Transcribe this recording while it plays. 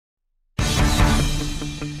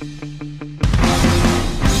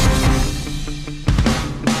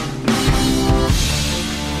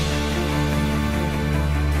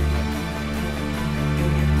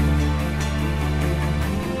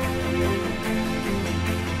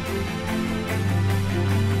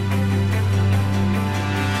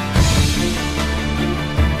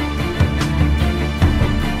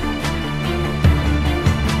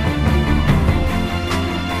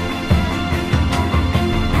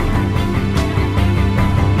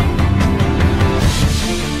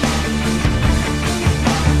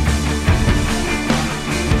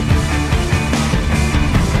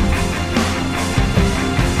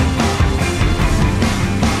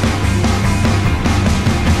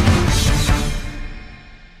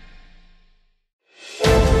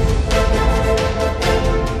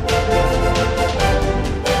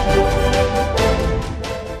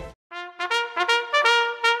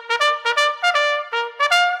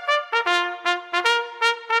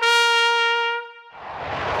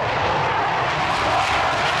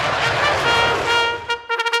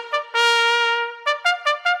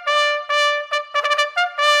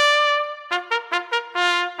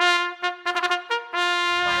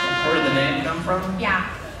come from?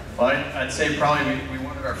 Yeah. Well, I'd say probably we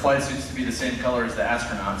wanted our flight suits to be the same color as the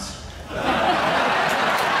astronauts. But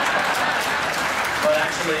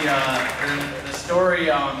actually, the story,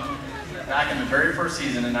 back in the very first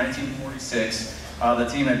season in 1946, the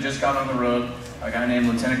team had just got on the road. A guy named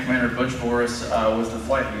Lieutenant Commander Butch Boris was the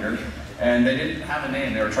flight leader, and they didn't have a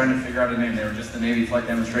name. They were trying to figure out a name. They were just the Navy Flight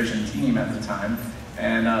Demonstration Team at the time.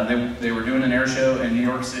 And they were doing an air show in New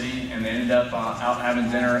York City, and they ended up out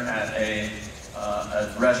having dinner at a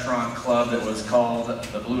restaurant club that was called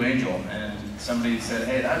the Blue Angel. And somebody said,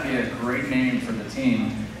 hey, that'd be a great name for the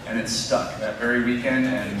team. And it stuck that very weekend,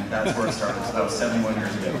 and that's where it started. So that was 71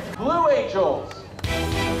 years ago. Blue Angels.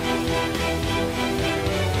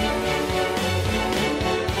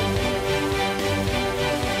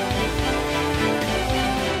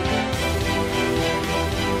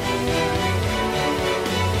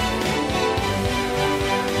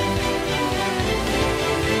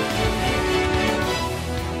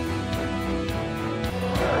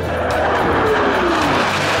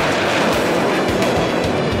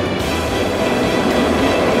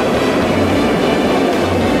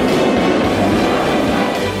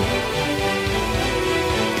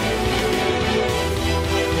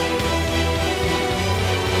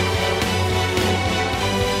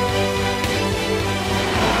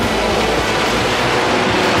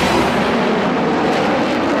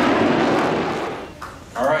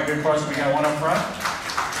 Good question. We got one up front.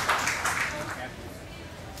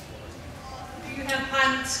 Do you have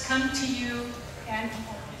pilots come to you and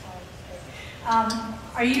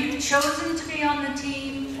are you chosen to be on the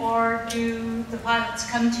team, or do the pilots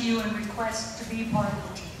come to you and request to be part of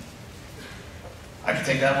the team? I can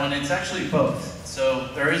take that one. It's actually both. So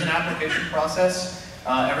there is an application process.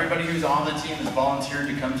 Everybody who's on the team is volunteered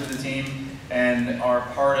to come to the team and are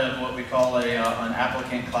part of what we call an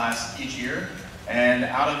applicant class each year. And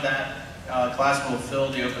out of that class will fill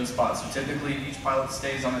the open spots. So typically each pilot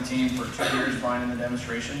stays on the team for 2 years flying in the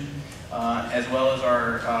demonstration, as well as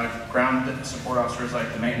our ground support officers,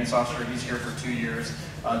 like the maintenance officer, he's here for 2 years.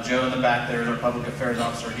 Joe in the back there is our public affairs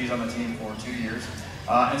officer, he's on the team for 2 years.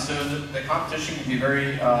 And so the competition can be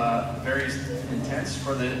very intense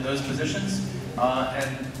for those positions.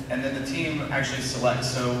 And then the team actually selects.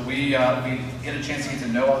 So we get a chance to get to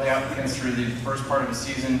know all the applicants through the first part of the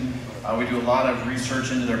season. We do a lot of research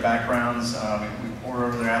into their backgrounds. We pour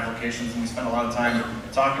over their applications, and we spend a lot of time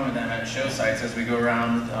talking with them at show sites as we go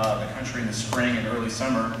around the country in the spring and early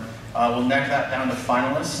summer. We'll neck that down to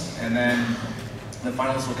finalists, and then the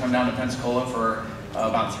finalists will come down to Pensacola for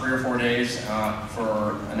about 3 or 4 days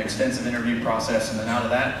for an extensive interview process, and then out of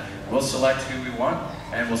that, we'll select who we want,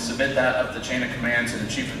 and we'll submit that up the chain of command to the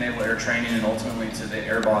Chief of Naval Air Training and ultimately to the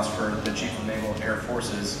Air Boss for the Chief of Naval Air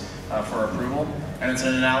Forces for approval. And it's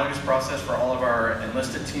an analogous process for all of our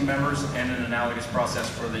enlisted team members, and an analogous process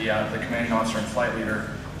for the commanding officer and flight leader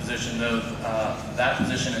position, though that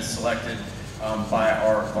position is selected by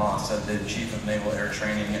our boss, the Chief of Naval Air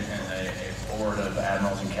Training, and a board of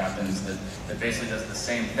admirals and captains that basically does the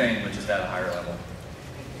same thing, but just at a higher level.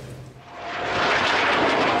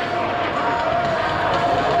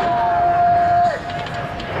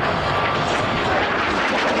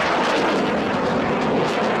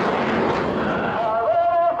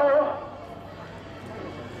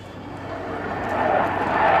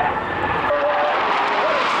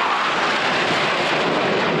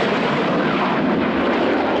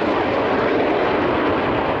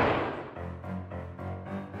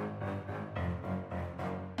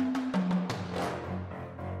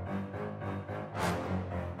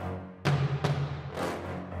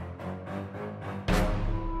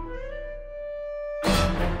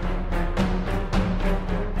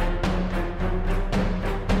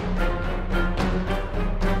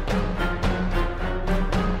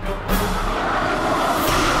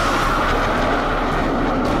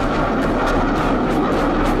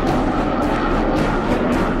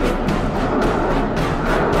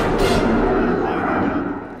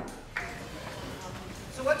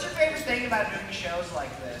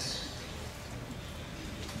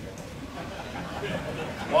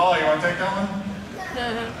 Wally, you want to take that one?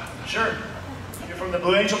 Sure. From the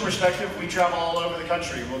Blue Angel perspective, we travel all over the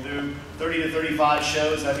country. We'll do 30 to 35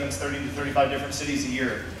 shows. That means 30 to 35 different cities a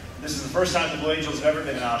year. This is the first time the Blue Angels have ever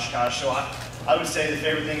been in Oshkosh, so I would say the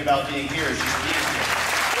favorite thing about being here is just being here.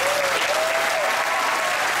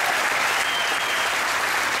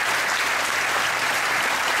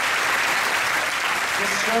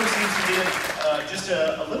 This show seems to be just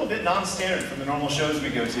a little bit non-standard from the normal shows we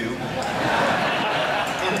go to.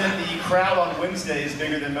 In that the crowd on Wednesday is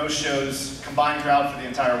bigger than most shows combined crowd for the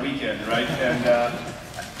entire weekend, right? And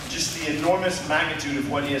just the enormous magnitude of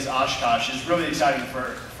what is Oshkosh is really exciting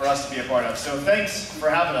for us to be a part of. So thanks for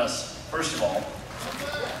having us, first of all. Just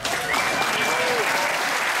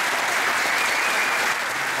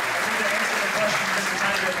a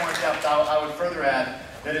tiny bit more in depth, I would further add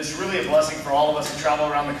that it's really a blessing for all of us to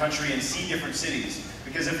travel around the country and see different cities.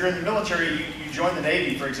 Because if you're in the military, you join the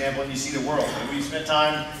Navy, for example, and you see the world. And we've spent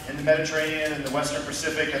time in the Mediterranean and the Western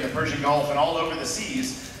Pacific and the Persian Gulf and all over the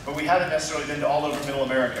seas, but we haven't necessarily been to all over Middle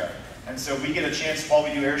America. And so we get a chance while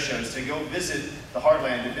we do air shows to go visit the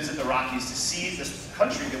heartland, to visit the Rockies, to see this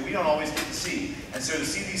country that we don't always get to see. And so to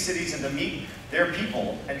see these cities and to meet their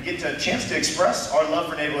people and get a chance to express our love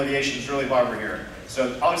for naval aviation is really why we're here.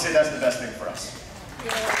 So I would say that's the best thing for us.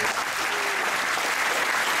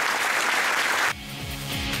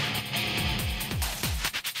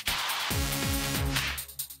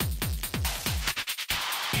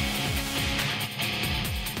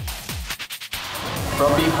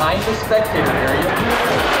 From behind the spectator area,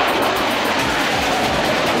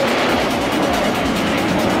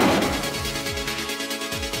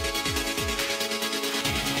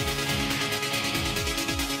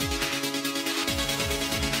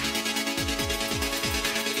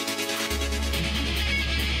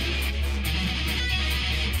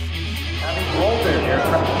 having rolled their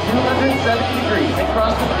aircraft 270 degrees and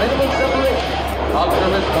crossed the minimum separation,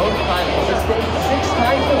 observers both pilots sustained 6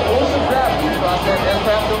 times the force of gravity across their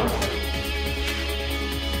aircraft over.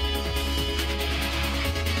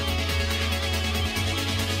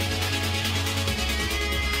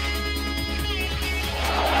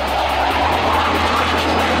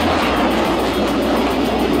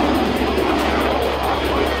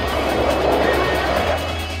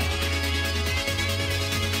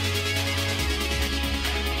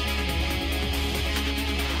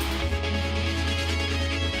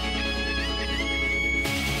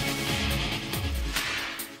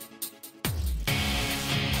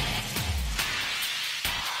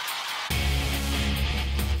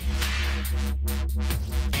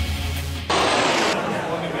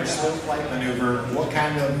 Slow flight maneuver, what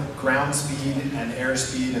kind of ground speed and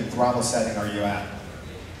airspeed and throttle setting are you at?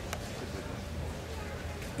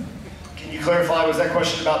 Can you clarify, was that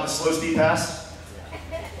question about the slow speed pass?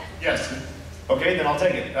 Yes. Okay, then I'll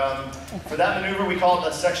take it. For that maneuver, we call it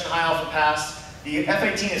the section high alpha pass. The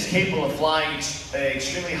F-18 is capable of flying an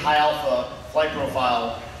extremely high alpha flight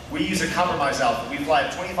profile. We use a compromise alpha. We fly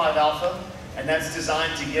at 25 alpha, and that's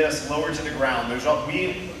designed to get us lower to the ground.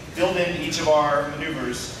 We build in each of our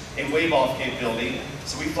maneuvers a wave-off capability.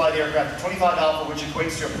 So we fly the aircraft at 25 alpha, which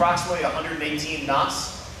equates to approximately 118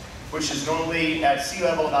 knots, which is normally at sea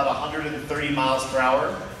level about 130 miles per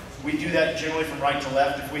hour. We do that generally from right to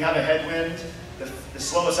left. If we have a headwind, the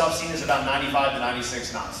slowest I've seen is about 95 to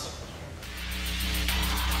 96 knots.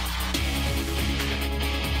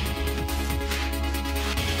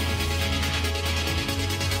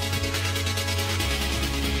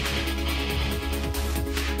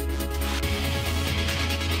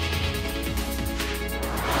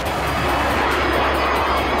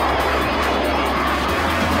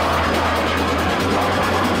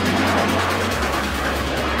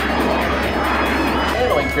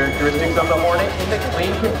 Characteristics of the Hornet in the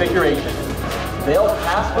clean configuration. They'll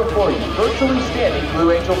pass before you, virtually standing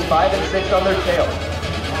Blue Angels 5 and 6 on their tails.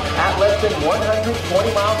 At less than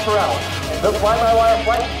 120 miles per hour, the fly-by-wire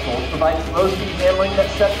flight controls provide slow-speed handling that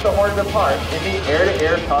sets the Hornet apart in the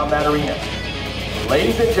air-to-air combat arena.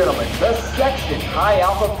 Ladies and gentlemen, the Section High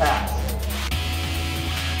Alpha Pass.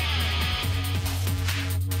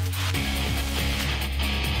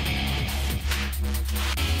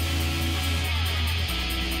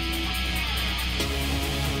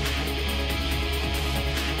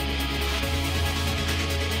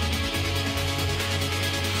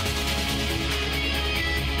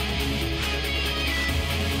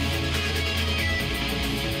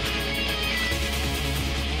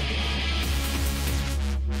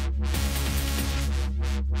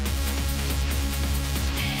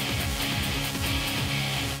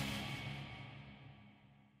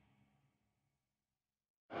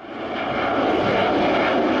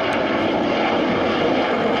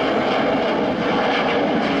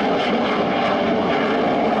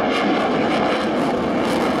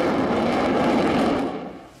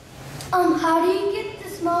 How do you get the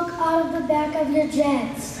smoke out of the back of your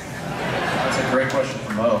jets? That's a great question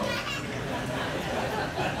for Mo.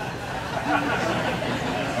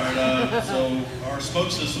 Alright, so our smoke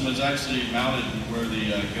system is actually mounted where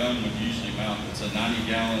the gun would usually mount. It's a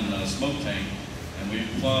 90-gallon smoke tank, and we've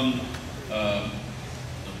plumbed the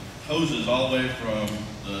hoses all the way from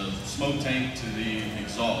the smoke tank to the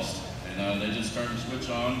exhaust. And they just turn the switch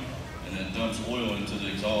on, and it dumps oil into the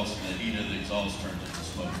exhaust, and the heat of the exhaust turns into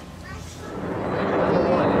smoke.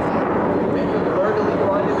 Many of the vertically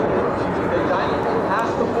fly individuals using the Diamond will pass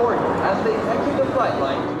before you as they exit the flight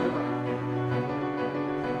line.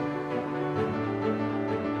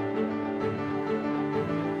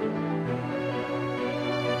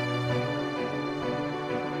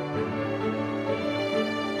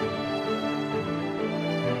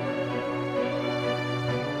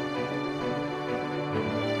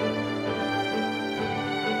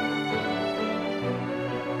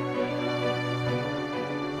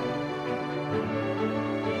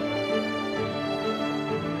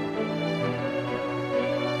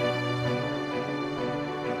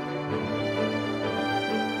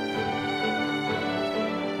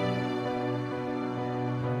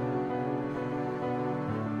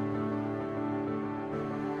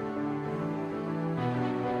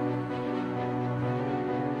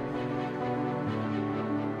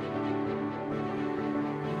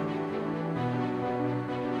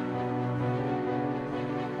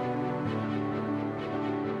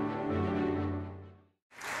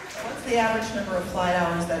 The average number of flight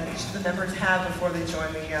hours that each of the members have before they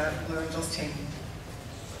join the Blue Angels team?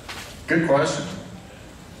 Good question.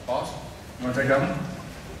 Boss, you want to take that one?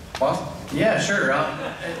 Boss? Yeah, sure.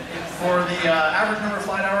 For the average number of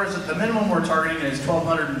flight hours, the minimum we're targeting is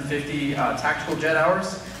 1,250 tactical jet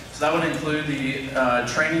hours. So that would include the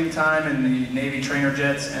training time in the Navy trainer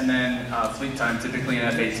jets, and then fleet time, typically in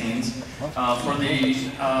F-18s.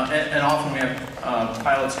 And often we have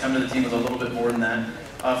pilots come to the team with a little bit more than that.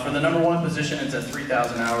 For the number one position, it's a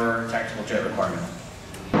 3,000-hour tactical jet requirement.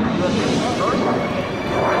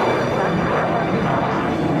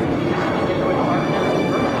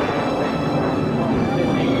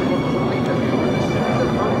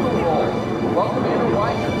 Welcome in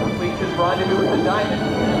Hawaii. Fleet just rendezvous with the Diamond.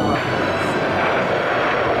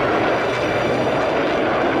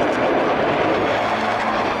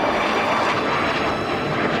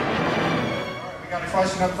 We got a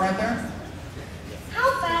question up front there? How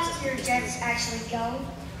fast do your jets actually go?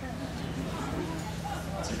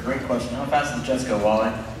 That's a great question. How fast do the jets go,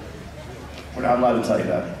 Wally? We're not allowed to tell you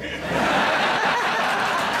that.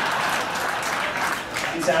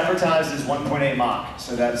 It's advertised as 1.8 Mach,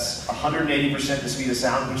 so that's 180% the speed of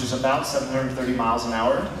sound, which is about 730 miles an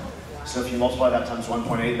hour. So if you multiply that times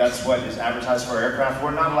 1.8, that's what is advertised for our aircraft.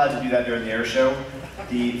 We're not allowed to do that during the air show.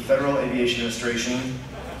 The Federal Aviation Administration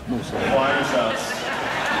requires us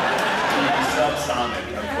to be subsonic,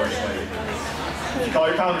 unfortunately. If you call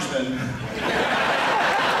your congressman,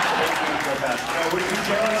 we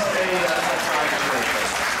generally stay subsonic.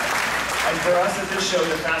 And for us at this show,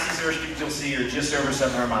 the fastest airspeeds you'll see are just over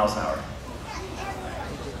 700 miles an hour.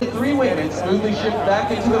 The three wingmen smoothly shift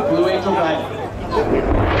back into the Blue Angel Diamond.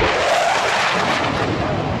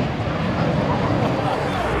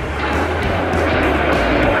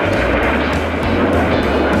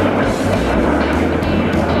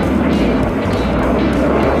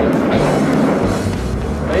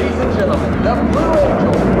 Ladies and gentlemen, the Blue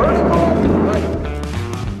Angel vertical lift.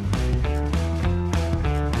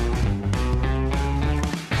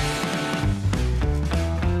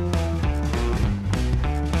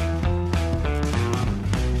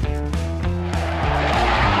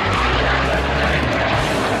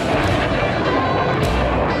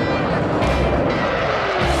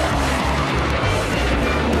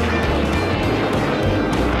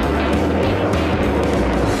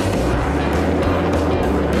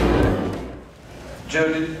 Joe,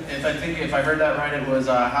 if I heard that right, it was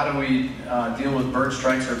how do we deal with bird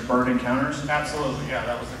strikes or bird encounters? Absolutely, yeah,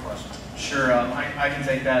 that was the question. Sure, I can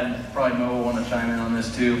take that, and probably Mo will want to chime in on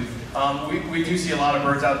this too. We do see a lot of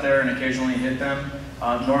birds out there and occasionally hit them.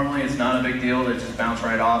 Normally it's not a big deal, they just bounce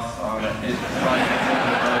right off.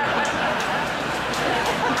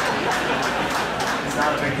 It's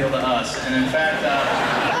not a big deal to us, and in fact,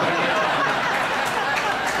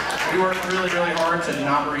 we work really, really hard to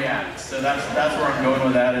not react. So that's where I'm going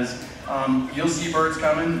with that is, you'll see birds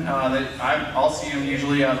coming. I'll see them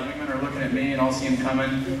usually, the wingmen are looking at me and I'll see them coming,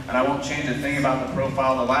 and I won't change a thing about the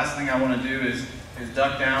profile. The last thing I want to do is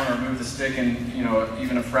duck down or move the stick in,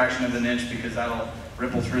 even a fraction of an inch, because that'll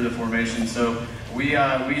ripple through the formation. So we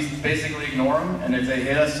basically ignore them, and if they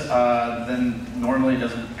hit us, then normally it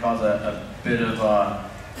doesn't cause a bit of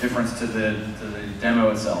difference to the demo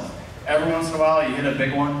itself. Every once in a while, you hit a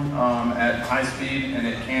big one at high speed, and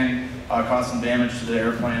it can cause some damage to the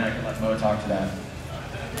airplane. I can let Mo talk to that.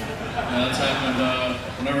 Yeah, that's happened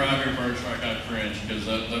whenever I hear bird strike, I cringe, because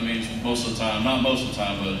that means most of the time, not most of the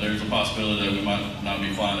time, but there's a possibility that we might not be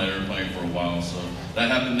flying that airplane for a while. So that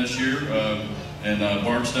happened this year in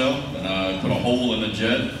Barksdale, and I put a hole in the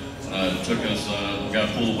jet. It took us, we got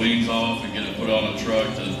to pull the wings off and get it put on a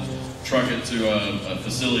truck to truck it to a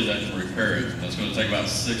facility that can repair it. That's going to take about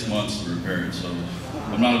 6 months to repair it. So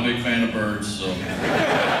I'm not a big fan of birds. So.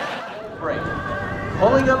 Break.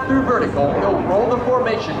 Pulling up through vertical, he'll roll the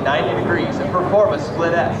formation 90 degrees and perform a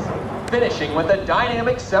split S, finishing with a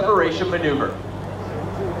dynamic separation maneuver.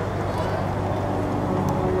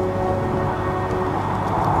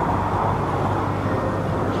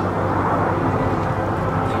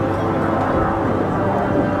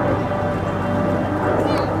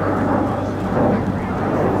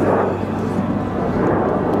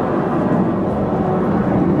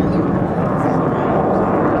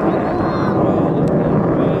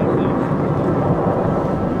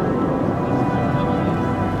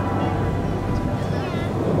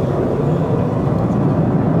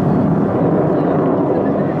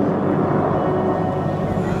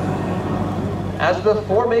 As the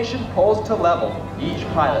formation pulls to level, each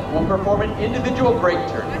pilot will perform an individual brake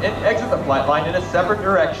turn and exit the flight line in a separate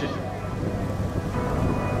direction.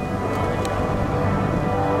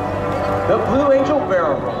 The Blue Angel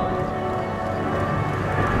barrel roll.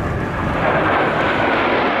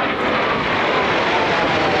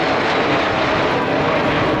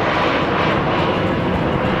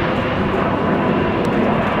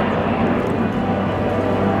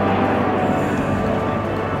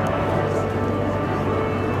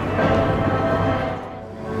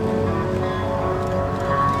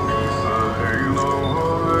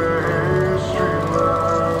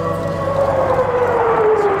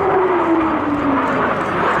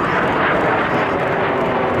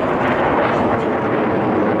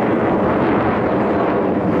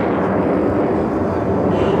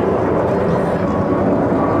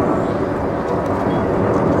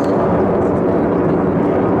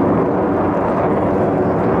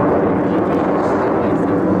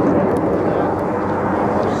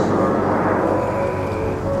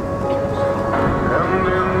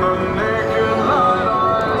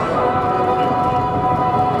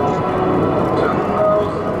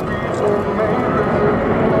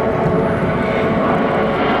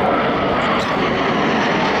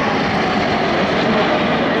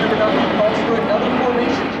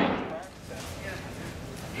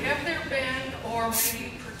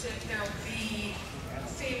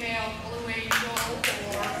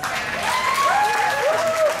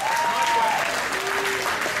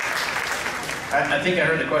 I think I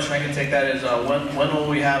heard the question. I can take that as when will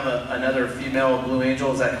we have another female Blue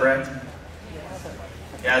Angel? Is that correct?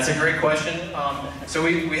 Yeah, it's a great question. So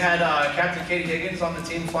we had Captain Katie Higgins on the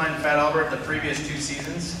team flying Fat Albert the previous 2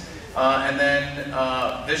 seasons. And then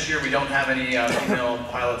this year we don't have any female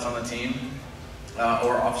pilots on the team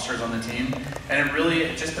or officers on the team. And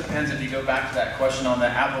it just depends if you go back to that question on the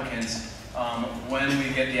applicants, when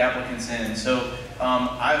we get the applicants in. So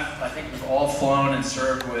I think we've all flown and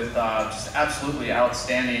served with just absolutely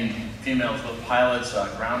outstanding females, both pilots,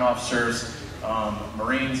 ground officers,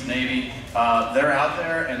 Marines, Navy. They're out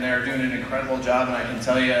there and they're doing an incredible job, and I can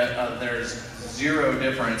tell you there's zero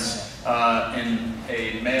difference in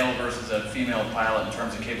a male versus a female pilot in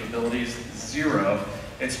terms of capabilities, zero.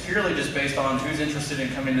 It's purely just based on who's interested in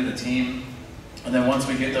coming to the team, and then once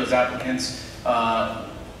we get those applicants,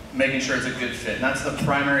 making sure it's a good fit. And that's the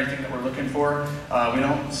primary thing that we're looking for. We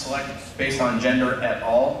don't select based on gender at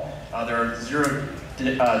all. There are zero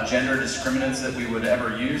gender discriminants that we would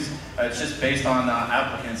ever use. It's just based on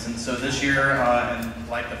applicants. And so this year, and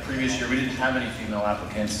like the previous year, we didn't have any female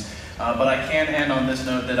applicants. But I can end on this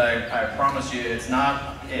note that I promise you, it's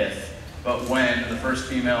not if, but when the first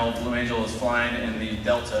female Blue Angel is flying in the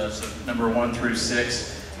Delta, so number 1 through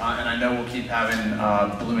 6. And I know we'll keep having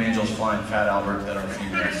Blue Angels flying Fat Albert that are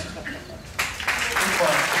females.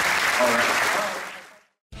 All right.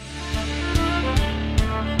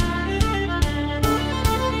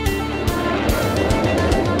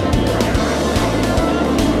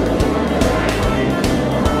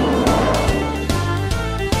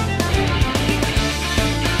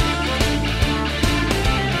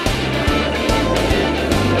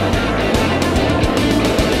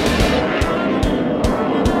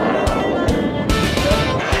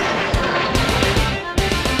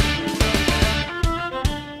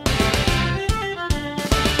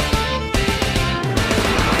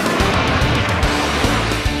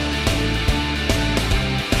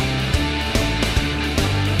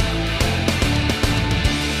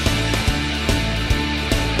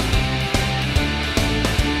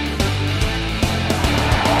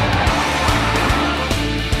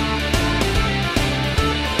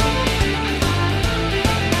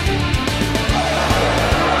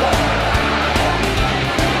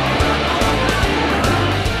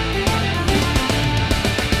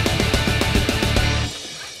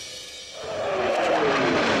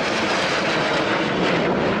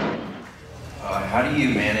 do you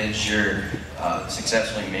manage your,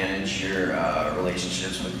 successfully manage your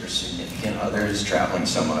relationships with your significant others traveling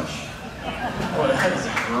so much? Well, that is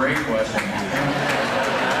a great question.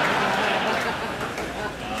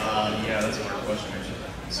 Yeah, that's a great question, actually.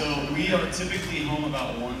 So we are typically home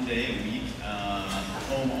about 1 day a week,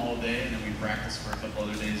 home all day, and then we practice for a couple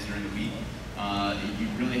other days during the week. You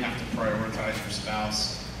really have to prioritize your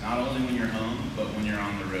spouse, not only when you're home, but when you're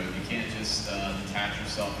on the road. You can't just detach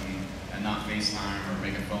yourself and not FaceTime or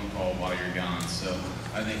make a phone call while you're gone. So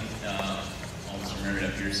I think all of us are married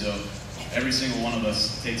up here, so every single one of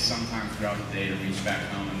us takes some time throughout the day to reach back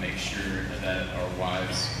home and make sure that our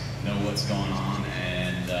wives know what's going on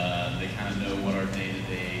and they kind of know what our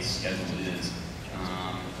day-to-day schedule is.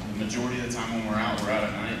 The majority of the time when we're out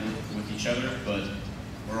at night with each other, but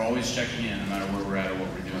we're always checking in no matter where we're at or what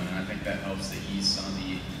we're doing, and I think that helps to ease some of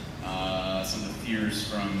the fears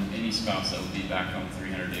from any spouse that would be back home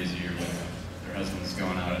 300 days a year with their husbands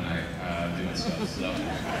going out at night doing stuff. So, I don't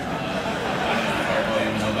know if Fireball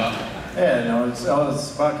you know about. Yeah, no,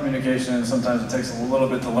 it's about communication, and sometimes it takes a little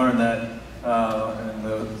bit to learn that.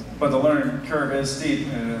 But the learning curve is steep.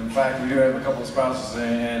 And in fact, we do have a couple of spouses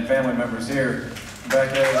and family members here.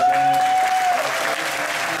 Becca,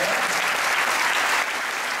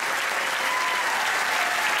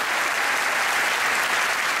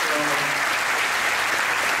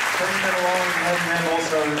 taking it along and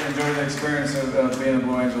also enjoy the experience of being a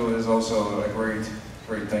Blue Angel is also a great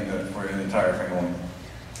thing for the entire family.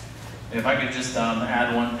 If I could just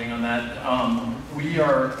add one thing on that.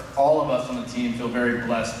 All of us on the team feel very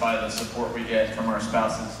blessed by the support we get from our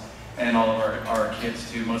spouses and all of our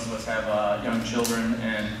kids too. Most of us have young children,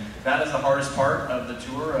 and that is the hardest part of the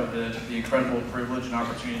tour, of the incredible privilege and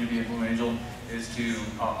opportunity to be a Blue Angel, is to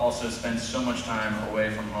also spend so much time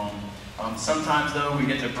away from home. Sometimes though, we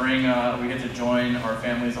get to join our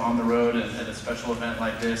families on the road at a special event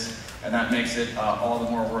like this, and that makes it all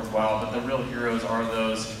the more worthwhile. But the real heroes are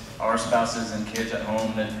our spouses and kids at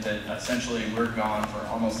home that essentially we're gone for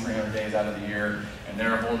almost 300 days out of the year, and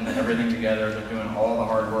they're holding everything together. They're doing all the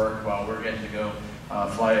hard work while we're getting to go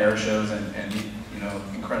fly air shows and meet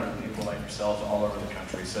incredible people like yourselves all over the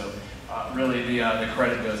country. So really the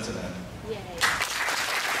credit goes to them. Yay.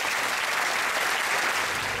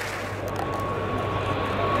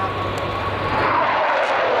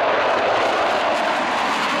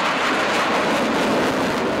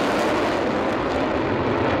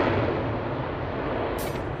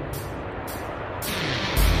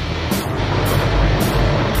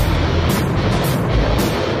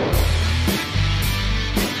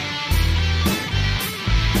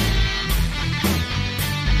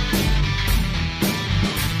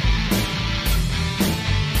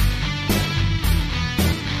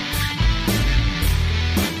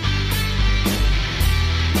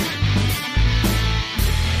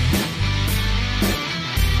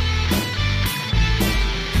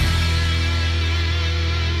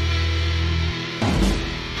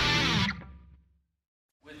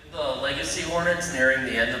 Nearing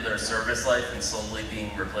the end of their service life and slowly being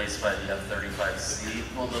replaced by the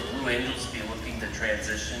F-35C, will the Blue Angels be looking to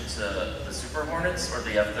transition to the Super Hornets or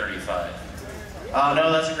the F-35?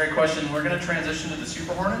 No, that's a great question. We're going to transition to the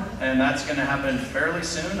Super Hornet, and that's going to happen fairly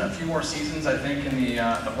soon. A few more seasons, I think, in the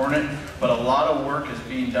Hornet, but a lot of work is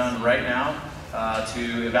being done right now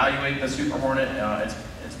to evaluate the Super Hornet.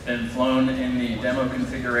 It's been flown in the demo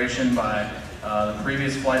configuration by the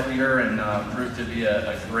previous flight leader and proved to be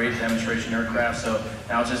a great demonstration aircraft. So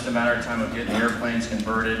now it's just a matter of time of getting the airplanes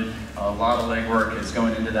converted. A lot of legwork is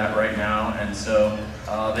going into that right now. And so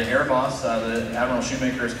the Air Boss, the Admiral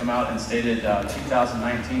Shoemaker, has come out and stated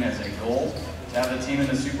 2019 as a goal to have the team in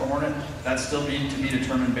the Super Hornet. That's still to be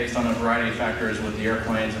determined based on a variety of factors with the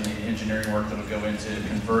airplanes and the engineering work that will go into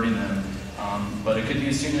converting them. But it could be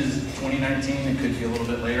as soon as 2019, it could be a little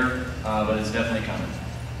bit later, but it's definitely coming.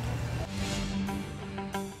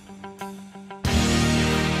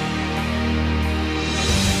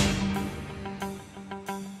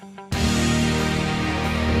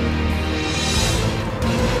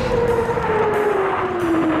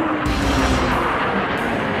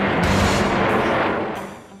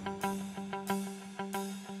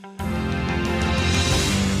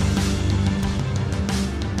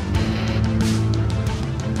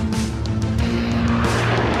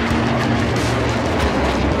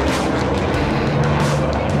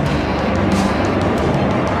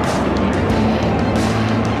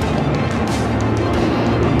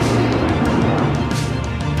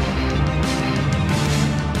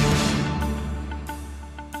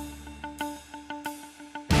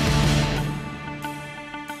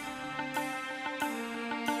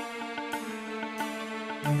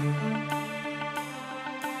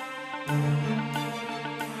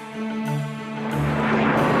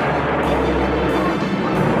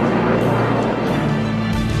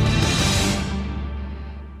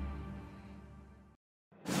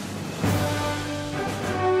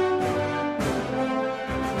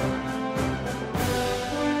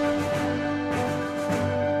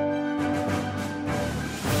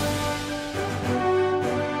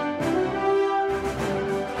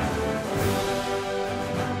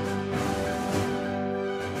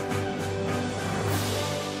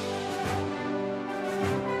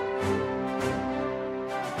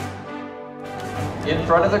 In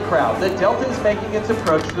front of the crowd, the Delta is making its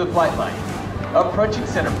approach to the flight line. Approaching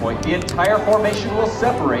center point, the entire formation will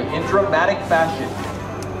separate in dramatic fashion.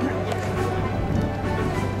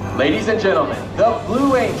 Ladies and gentlemen, the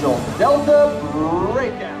Blue Angel Delta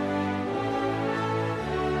Breakout.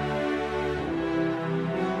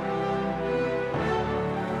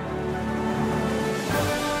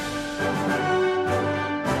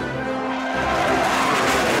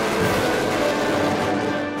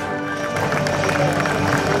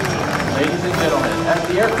 Ladies and gentlemen, as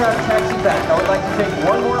the aircraft taxis back, I would like to take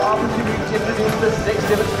one more opportunity to introduce the 6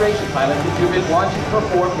 demonstration pilots that you've been watching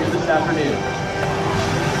perform here this afternoon.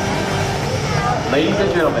 Ladies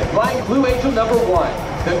and gentlemen, Flying Blue Angel number 1,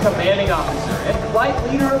 the commanding officer and flight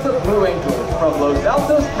leader of the Blue Angels from Los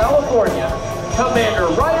Altos, California,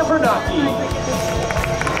 Commander Ryan Bernacchi.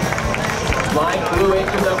 Flying Blue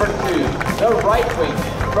Angel number 2, the right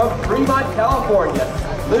wingman from Fremont, California,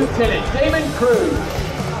 Lieutenant Damon Cruz.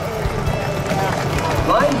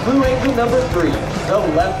 Flying Blue Angel number 3, the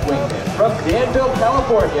left wingman from Danville,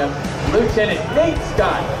 California, Lieutenant Nate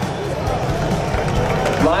Scott.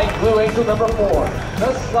 Flying Blue Angel number 4,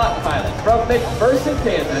 the slot pilot from McPherson,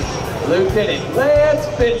 Kansas, Lieutenant Lance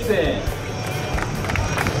Benson.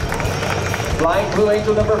 Flying Blue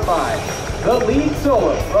Angel number 5, the lead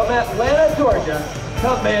solo from Atlanta, Georgia,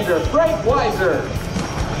 Commander Frank Weiser.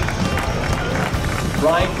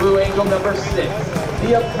 Flying Blue Angel number 6,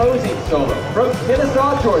 the opposing solo from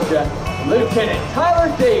Kennesaw, Georgia, Lieutenant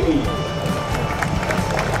Tyler Davies.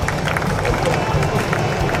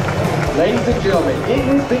 Ladies and gentlemen, it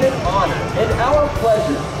has been an honor and our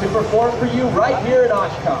pleasure to perform for you right here in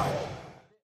Oshkosh.